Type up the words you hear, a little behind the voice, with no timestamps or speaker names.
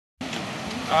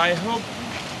I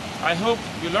hope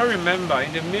you'll all remember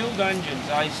in the mill dungeons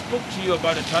I spoke to you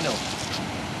about a tunnel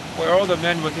where all the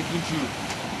men were taken through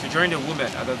to join the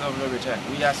women at the double return.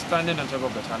 We are standing on top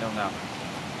of the tunnel now.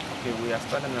 Okay, we are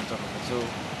standing on top of it. So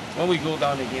when we go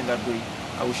down again that way,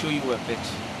 I will show you a bit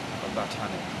of that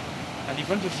tunnel. And in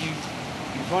front of you,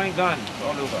 you find guns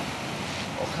all over,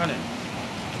 or cannon.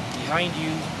 Behind you,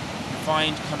 you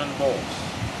find cannonballs.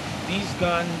 These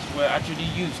guns were actually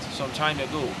used some time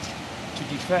ago to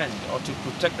defend or to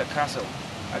protect the castle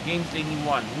against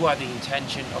anyone who had the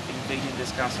intention of invading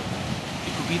this castle.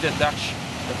 It could be the Dutch,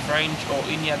 the French, or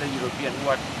any other European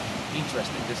who had interest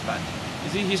in this land. You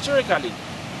see, historically,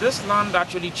 this land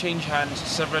actually changed hands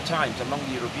several times among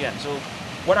the Europeans. So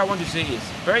what I want to say is,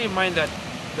 bear in mind that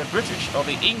the British or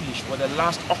the English were the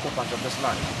last occupant of this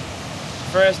land.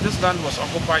 First, this land was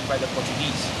occupied by the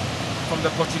Portuguese. From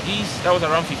the Portuguese, that was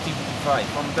around 1555.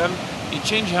 From them, it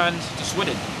changed hands to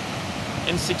Sweden.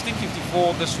 In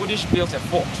 1654, the Swedish built a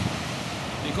fort.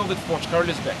 They called it Fort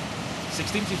Carlsberg.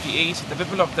 1658, the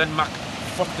people of Denmark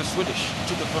fought the Swedish,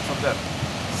 took the fort from them.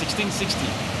 1660,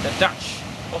 the Dutch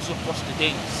also fought the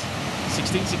Danes.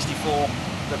 1664,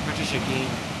 the British again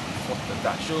fought the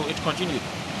Dutch. So it continued.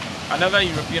 Another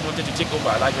European wanted to take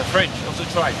over, like the French also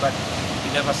tried, but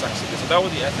he never succeeded. So that was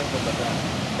the essence of the guns.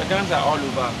 The guns are all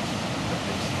over the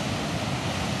place.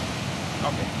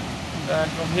 Okay. Then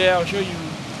from here, I'll show you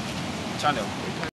channel.